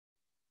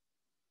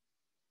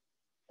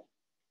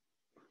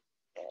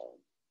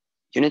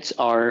Units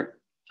are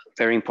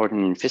very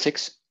important in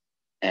physics,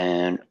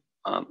 and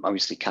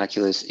obviously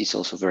calculus is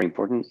also very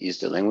important, is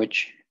the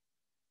language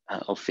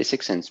of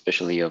physics and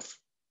especially of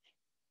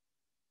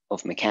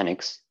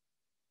mechanics.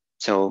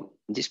 So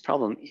this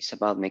problem is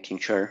about making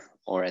sure,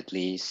 or at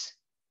least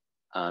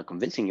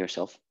convincing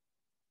yourself,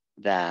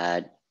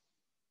 that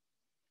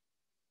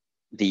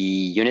the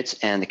units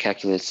and the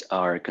calculus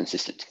are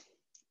consistent.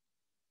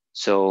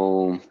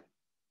 So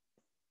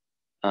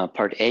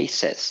part A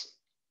says,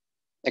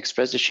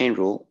 express the chain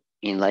rule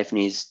in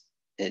Leibniz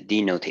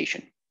D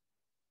notation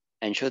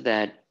and show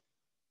that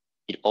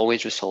it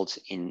always results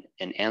in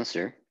an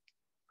answer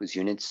whose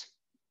units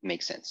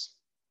make sense.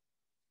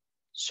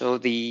 So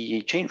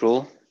the chain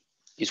rule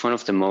is one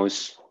of the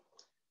most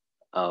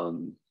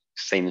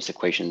famous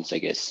equations, I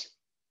guess,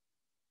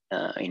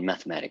 in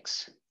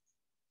mathematics.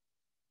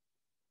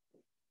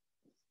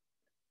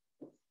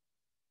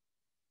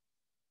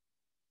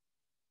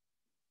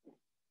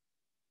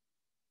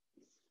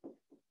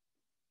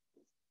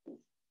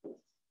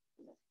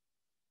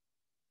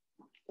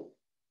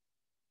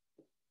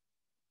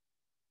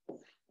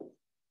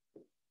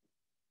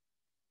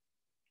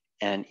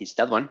 And it's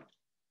that one.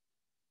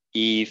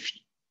 If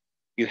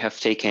you have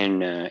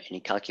taken any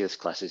calculus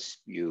classes,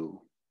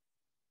 you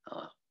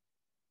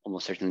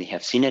almost certainly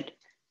have seen it.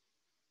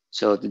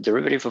 So the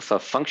derivative of a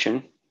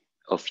function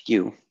of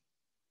u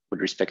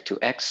with respect to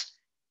x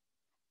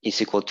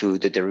is equal to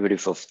the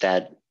derivative of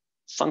that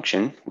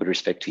function with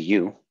respect to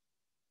u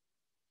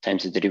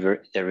times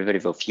the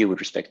derivative of u with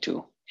respect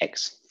to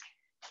x.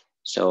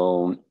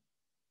 So,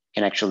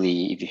 and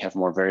actually, if you have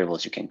more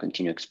variables, you can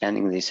continue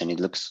expanding this and it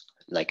looks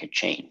like a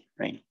chain,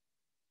 right?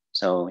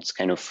 So it's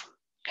kind of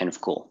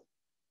cool.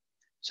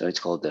 So it's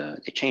called the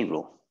chain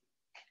rule.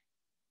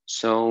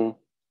 So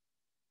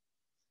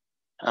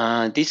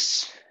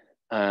this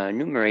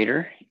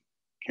numerator,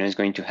 is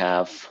going to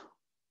have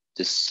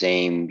the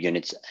same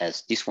units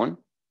as this one.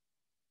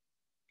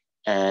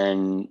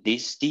 And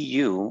this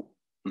du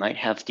might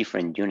have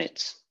different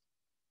units.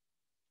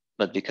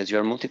 But because you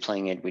are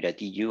multiplying it with a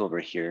du over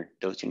here,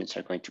 those units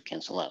are going to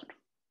cancel out.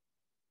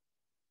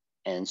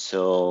 And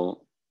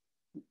so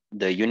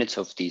the units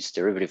of this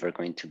derivative are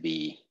going to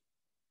be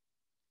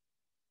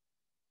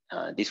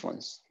these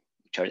ones,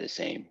 which are the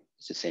same.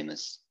 It's the same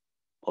as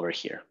over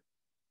here,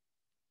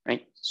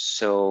 right?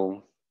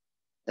 So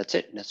that's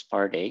it. That's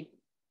part A.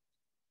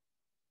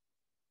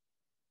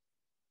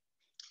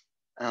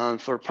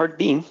 For part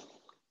B,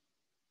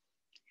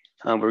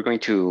 we're going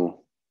to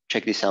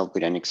check this out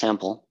with an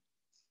example.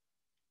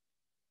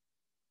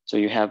 So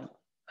you have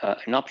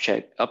an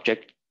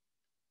object,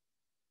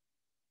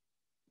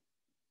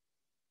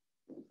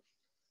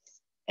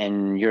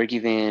 and you're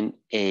given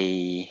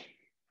a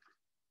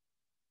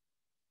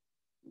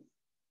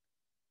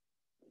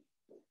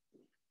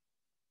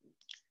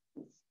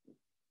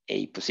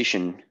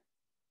position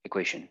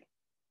equation.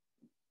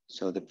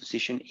 So the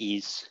position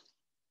is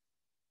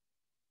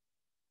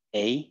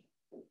A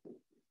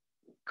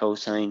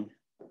cosine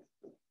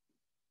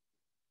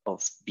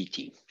of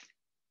bt.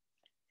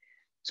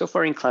 So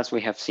far in class,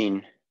 we have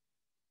seen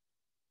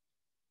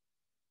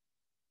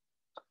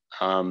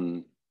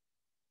I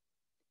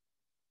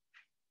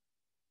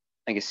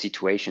guess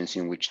situations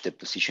in which the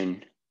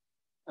position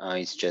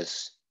is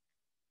just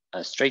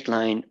a straight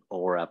line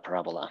or a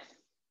parabola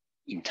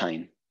in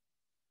time.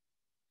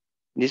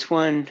 This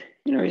one,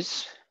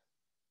 is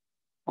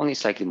only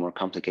slightly more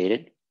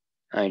complicated.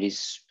 It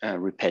is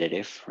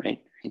repetitive,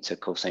 right? It's a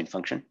cosine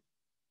function.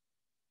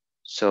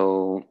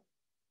 So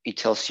it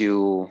tells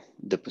you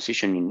the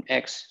position in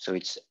x. So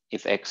it's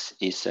if x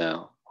is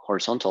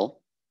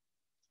horizontal,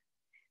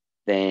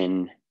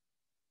 then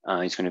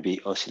it's going to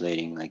be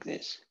oscillating like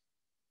this,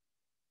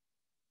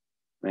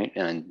 right?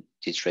 And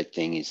this red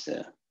thing is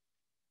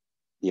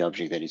the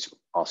object that is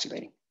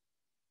oscillating.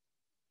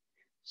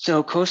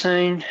 So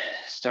cosine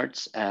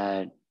starts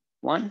at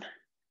 1,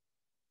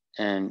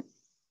 and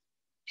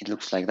it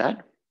looks like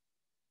that.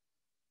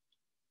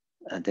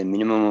 The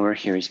minimum over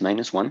here is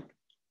 -1.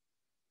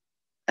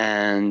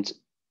 And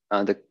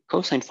the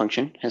cosine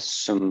function has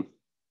some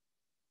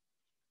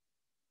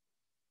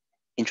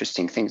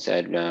interesting things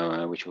that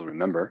which we'll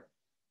remember.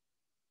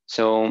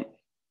 So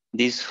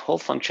this whole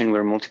function,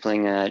 we're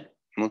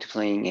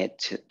multiplying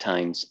it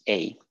times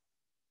a.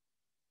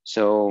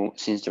 So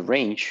since the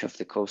range of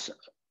the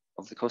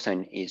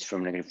cosine is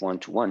from -1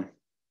 to 1,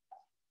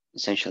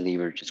 essentially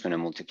we're just going to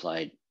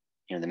multiply.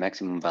 The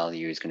maximum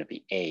value is going to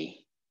be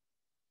a,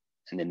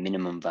 and the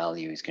minimum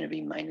value is going to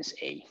be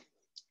 -a.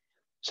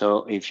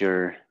 So if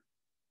your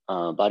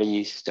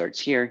body starts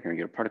here, or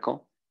your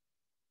particle,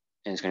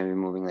 and it's going to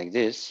be moving like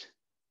this,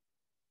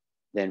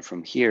 then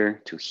from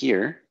here to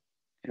here,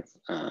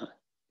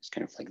 it's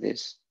kind of like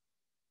this.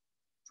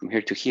 From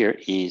here to here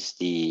is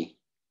the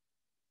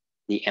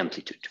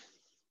amplitude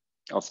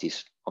of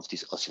this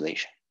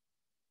oscillation.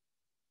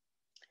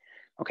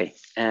 Okay,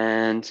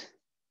 and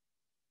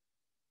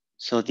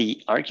so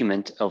the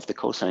argument of the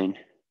cosine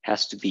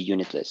has to be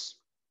unitless.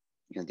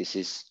 This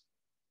is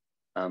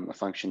a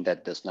function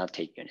that does not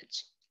take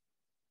units.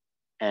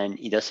 and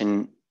it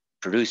doesn't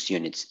produce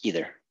units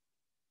either.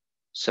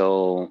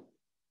 So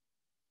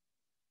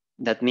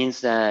that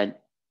means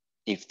that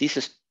if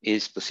this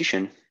is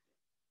position,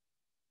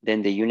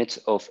 then the units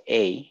of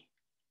A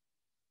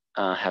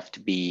have to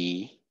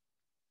be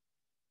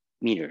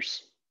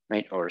meters,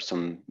 right? Or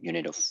some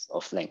unit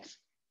of length.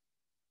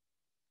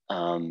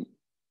 And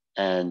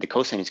the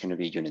cosine is going to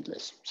be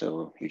unitless.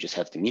 So you just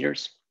have the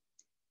meters.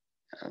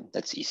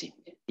 That's easy.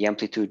 The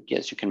amplitude,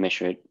 yes, you can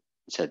measure it.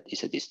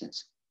 It's a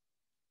distance.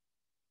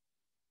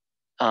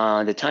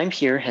 The time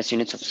here has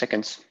units of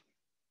seconds.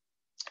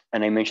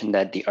 And I mentioned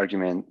that the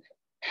argument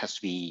has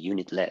to be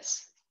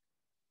unitless.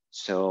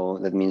 So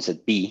that means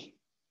that B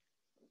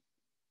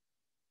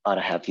ought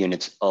to have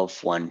units of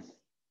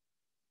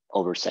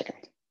 1/second,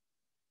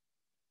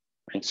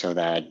 right? So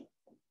that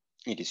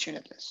it is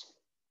unitless.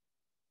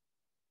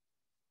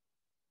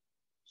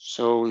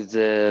 So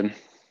the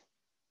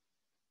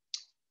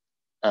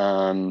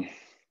I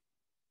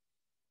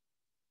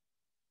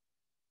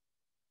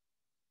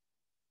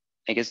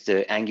guess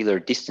the angular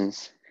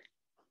distance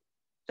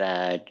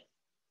that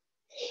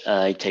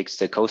it takes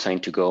the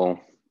cosine to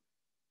go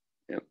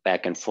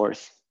back and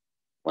forth,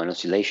 one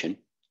oscillation,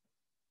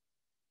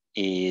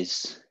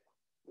 is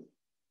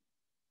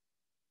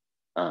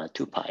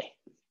 2 pi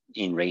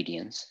in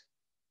radians.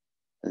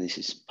 So this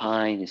is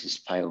pi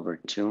over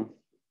 2,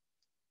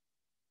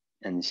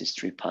 and this is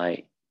 3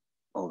 pi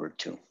over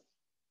 2.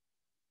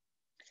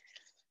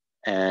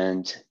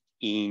 And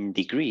in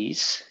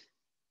degrees,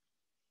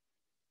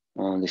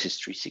 well, this is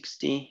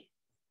 360.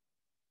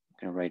 I'm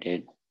gonna write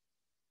it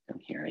down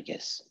here, I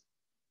guess.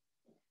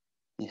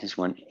 This is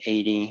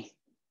 180,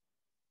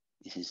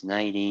 this is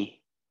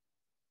 90,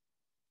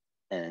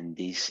 and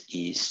this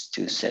is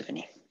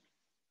 270.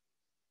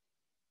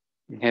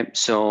 Okay,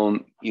 so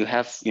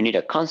you need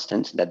a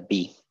constant, that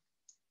B,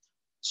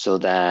 so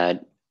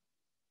that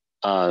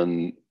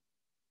the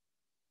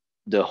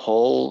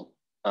whole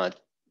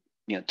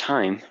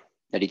time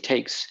that it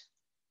takes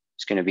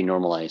is going to be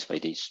normalized by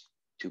these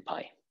 2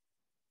 pi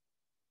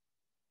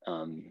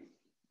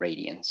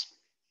radians.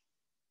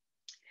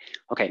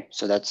 Okay,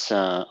 so that's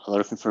a lot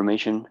of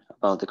information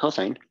about the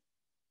cosine,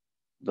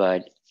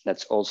 but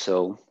that's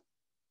also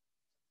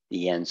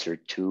the answer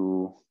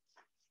to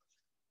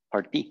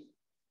part B.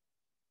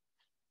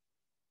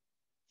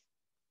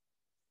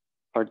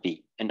 Part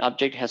B, an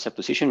object has a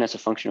position as a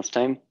function of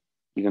time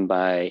given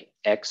by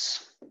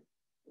x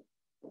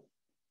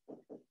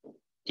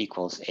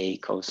equals a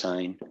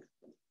cosine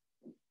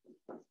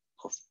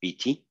of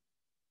bt,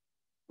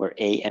 where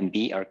a and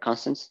b are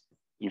constants.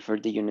 Infer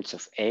the units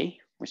of a.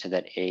 We said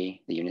that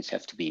a, the units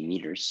have to be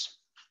meters.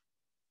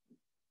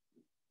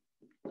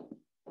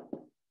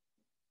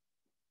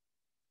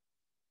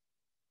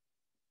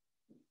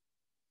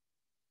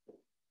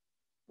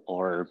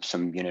 Or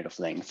some unit of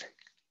length.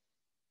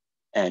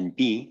 And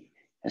b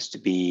has to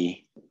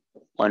be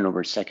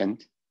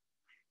 1/second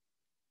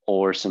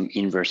or some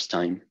inverse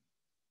time.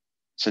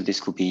 So this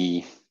could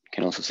be,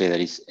 can also say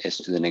that it's s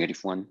to the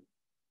 -1.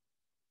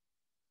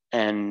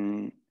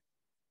 And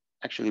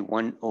actually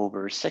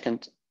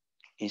 1/second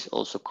is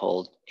also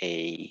called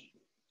a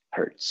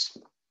hertz.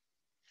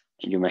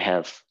 And you might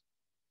have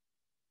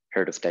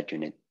heard of that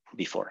unit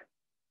before.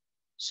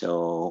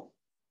 So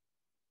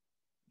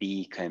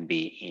B can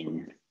be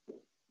in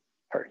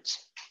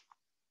hertz.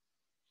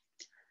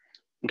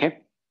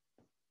 Okay.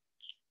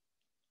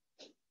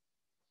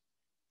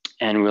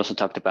 And we also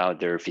talked about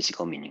their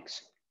physical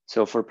meanings.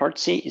 So for part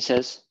C, it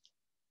says,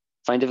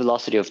 find the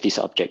velocity of this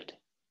object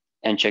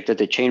and check that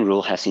the chain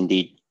rule has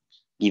indeed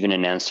given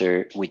an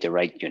answer with the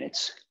right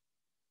units.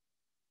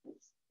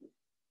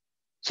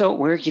 So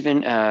we're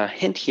given a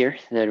hint here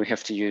that we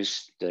have to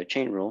use the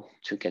chain rule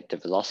to get the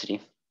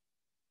velocity.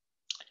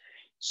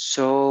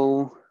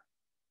 So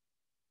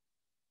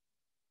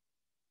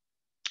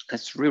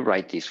let's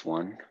rewrite this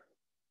one.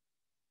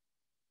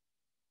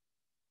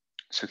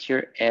 So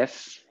here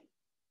f,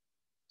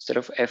 instead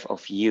of f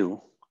of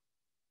u,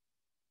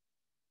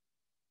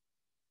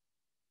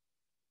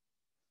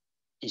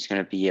 is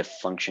going to be a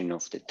function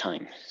of the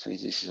time. So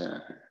this is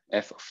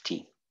f of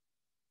t.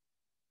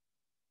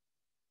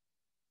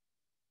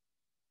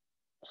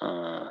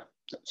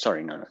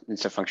 Sorry, no,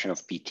 it's a function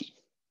of pt.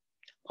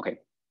 Okay,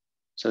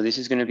 so this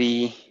is going to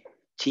be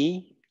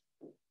t,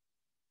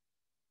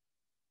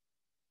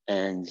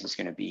 and this is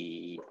going to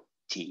be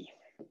t.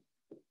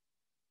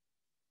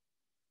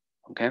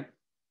 Okay.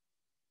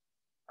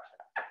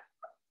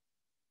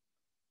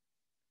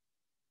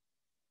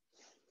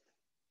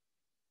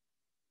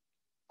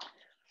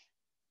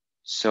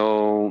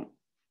 So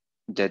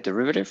the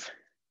derivative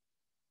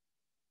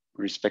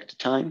with respect to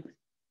time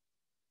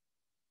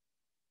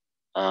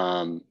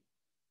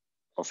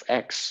of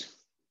x,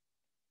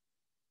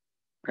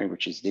 right,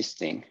 which is this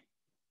thing,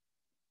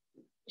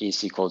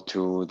 is equal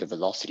to the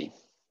velocity,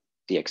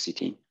 the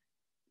dxt,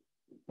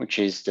 which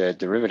is the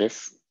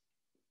derivative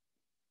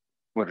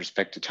with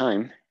respect to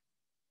time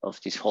of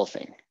this whole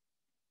thing,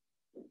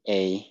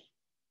 a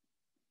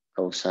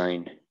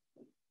cosine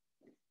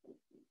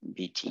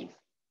bt.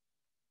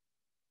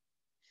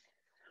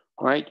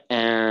 right?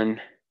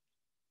 And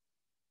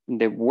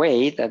the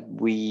way that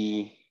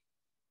we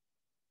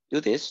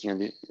do this,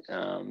 this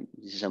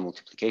is a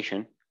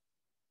multiplication.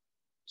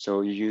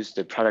 So you use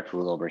the product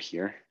rule over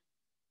here.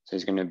 So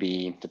it's going to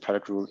be, the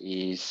product rule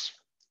is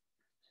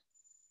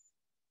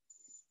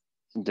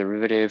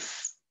derivative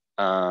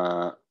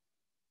of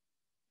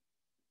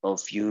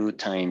u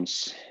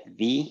times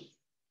v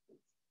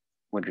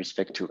with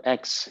respect to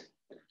x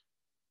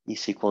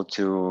is equal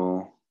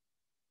to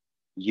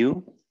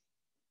u,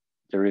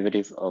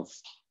 derivative of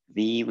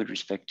v with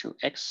respect to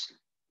x,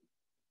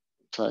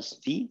 plus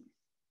v,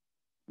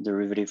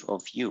 derivative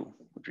of u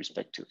with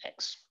respect to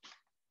x.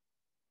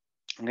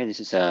 Okay, this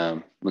is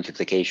a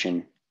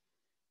multiplication,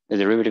 the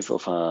derivative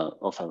of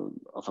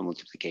a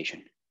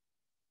multiplication.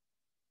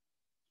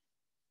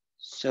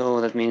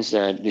 So that means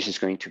that this is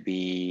going to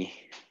be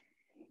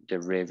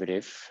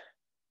derivative.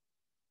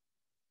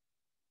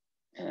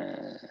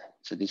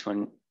 So this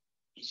one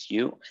is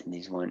u and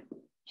this one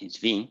is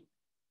v.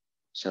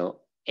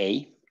 So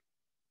a,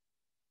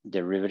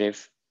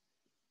 derivative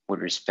with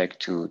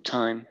respect to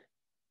time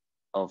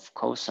of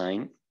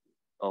cosine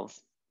of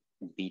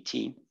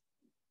bt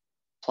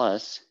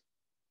plus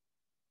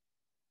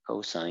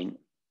cosine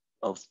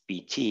of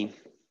bt,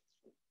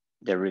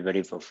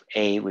 derivative of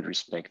a with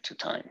respect to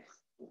time.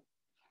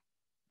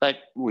 But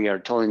we are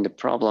told in the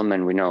problem,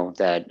 and we know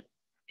that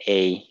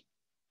a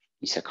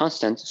is a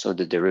constant, so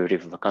the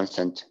derivative of a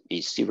constant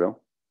is 0,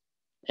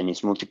 and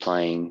it's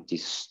multiplying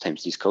this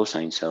times this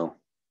cosine, so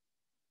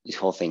this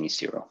whole thing is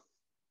 0.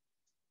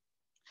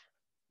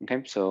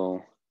 Okay,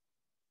 so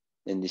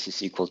then this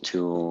is equal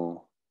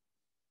to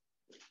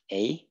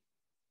a,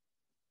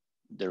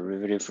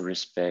 derivative with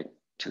respect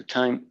to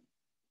time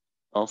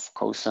of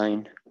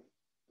cosine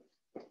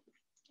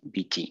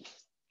bt.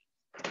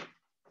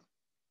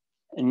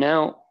 And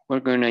now we're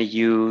going to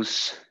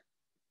use,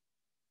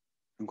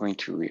 I'm going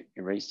to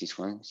erase this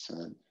one so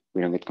that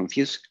we don't get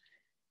confused.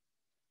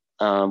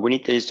 We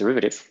need this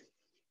derivative.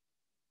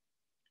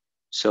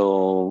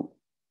 So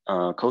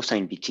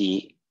cosine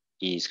bt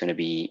is going to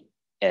be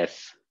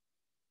f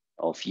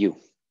of u.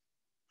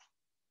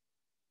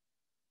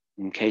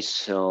 Okay,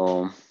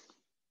 so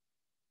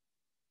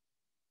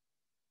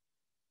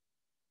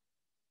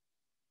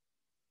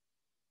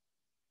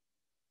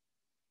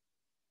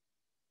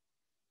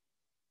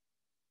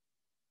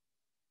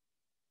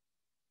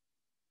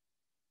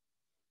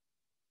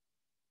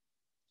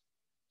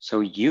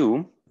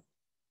u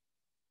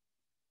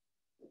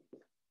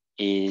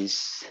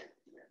is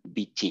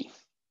bt.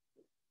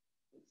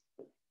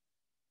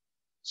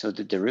 So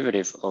the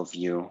derivative of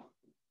u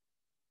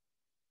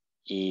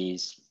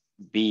is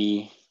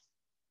b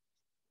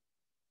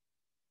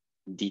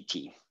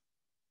dt.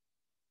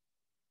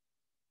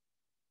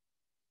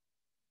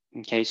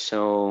 Okay,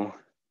 so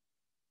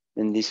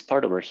then this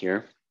part over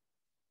here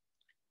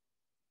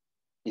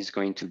is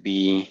going to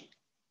be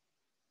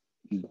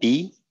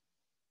b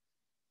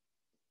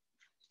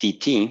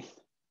dt,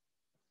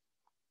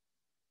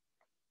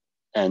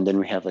 and then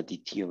we have a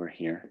dt over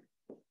here.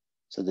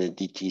 So the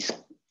dt's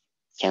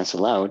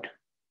cancel out,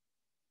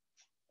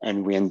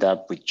 and we end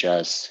up with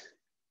just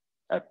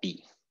a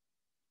b.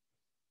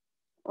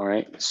 All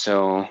right,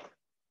 so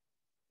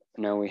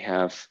now we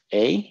have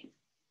a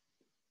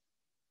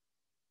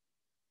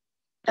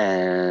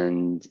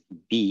and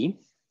b,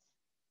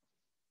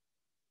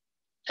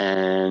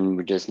 and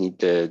we just need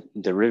the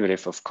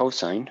derivative of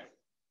cosine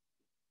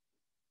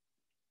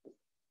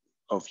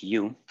of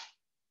u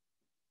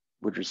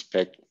with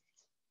respect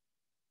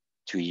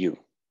to u.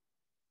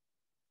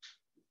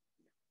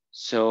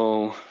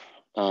 So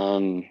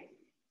the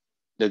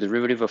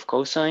derivative of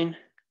cosine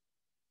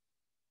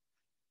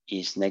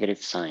is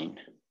negative sine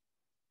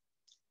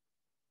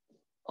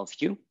of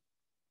u,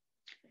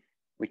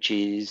 which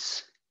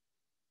is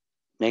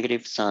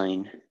negative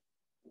sine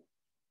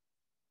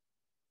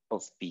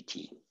of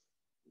bt.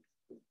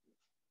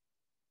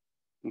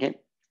 Okay,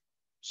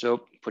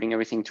 so putting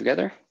everything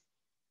together,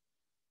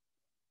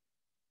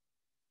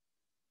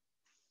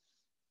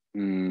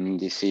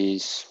 this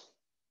is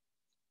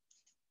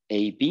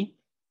AB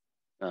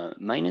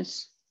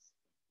minus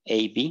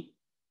AB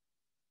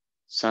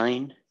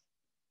sine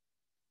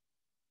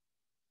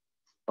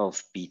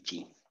of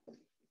BT.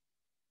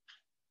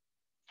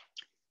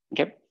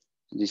 Okay,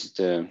 this is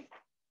the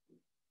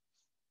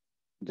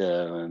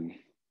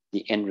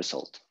end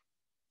result.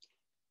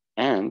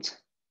 And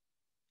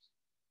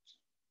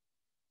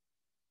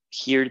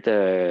here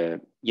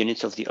the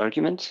units of the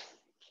argument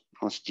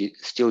are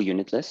still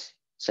unitless,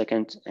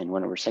 second and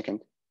 1/2.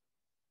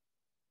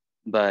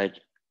 But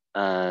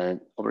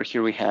over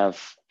here we have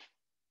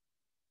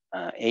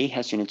A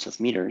has units of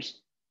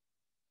meters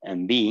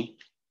and B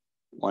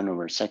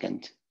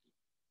 1/2.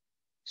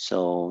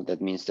 So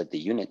that means that the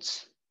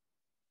units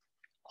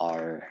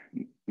are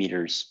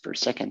meters per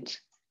second,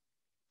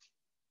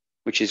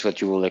 which is what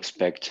you will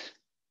expect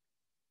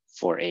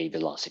for a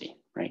velocity,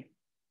 right?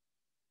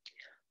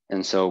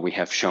 And so we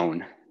have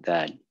shown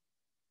that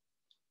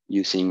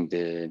using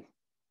the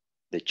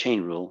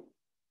chain rule,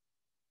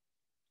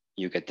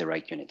 you get the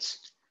right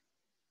units.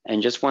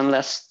 And just one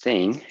last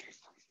thing.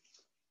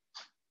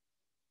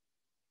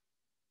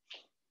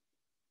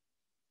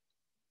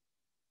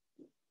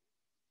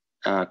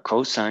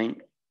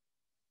 Cosine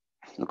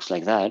looks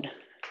like that,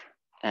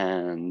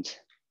 and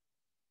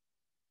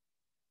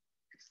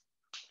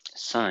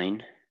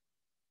sine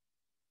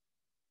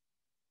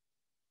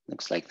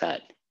looks like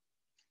that.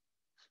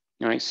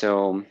 All right,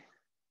 so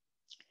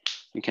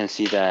you can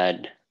see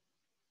that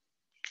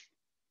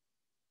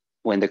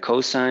when the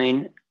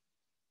cosine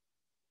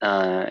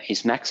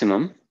is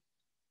maximum,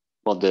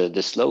 well,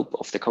 the slope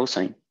of the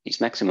cosine is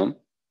maximum,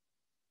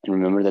 and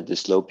remember that the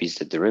slope is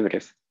the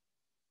derivative,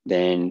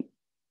 then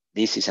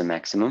this is a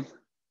maximum.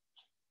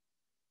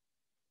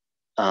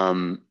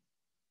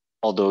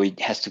 Although it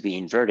has to be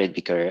inverted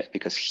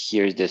because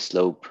here the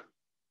slope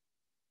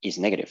is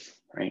negative,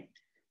 right?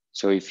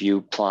 So if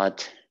you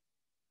plot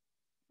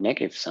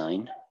negative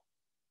sine,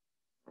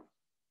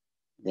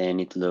 then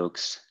it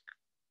looks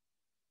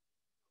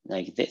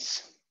like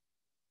this.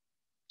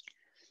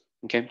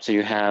 Okay, so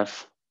you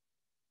have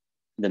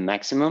the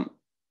maximum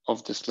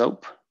of the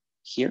slope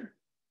here,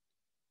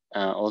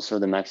 also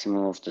the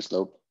maximum of the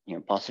slope,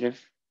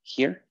 positive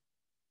here,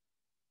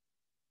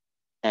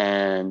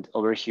 and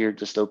over here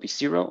the slope is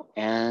 0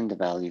 and the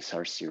values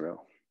are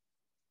 0.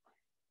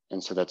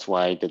 And so that's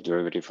why the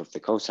derivative of the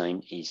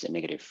cosine is a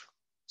negative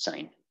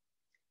sign.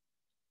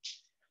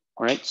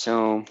 All right,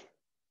 so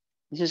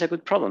this is a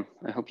good problem.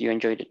 I hope you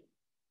enjoyed it.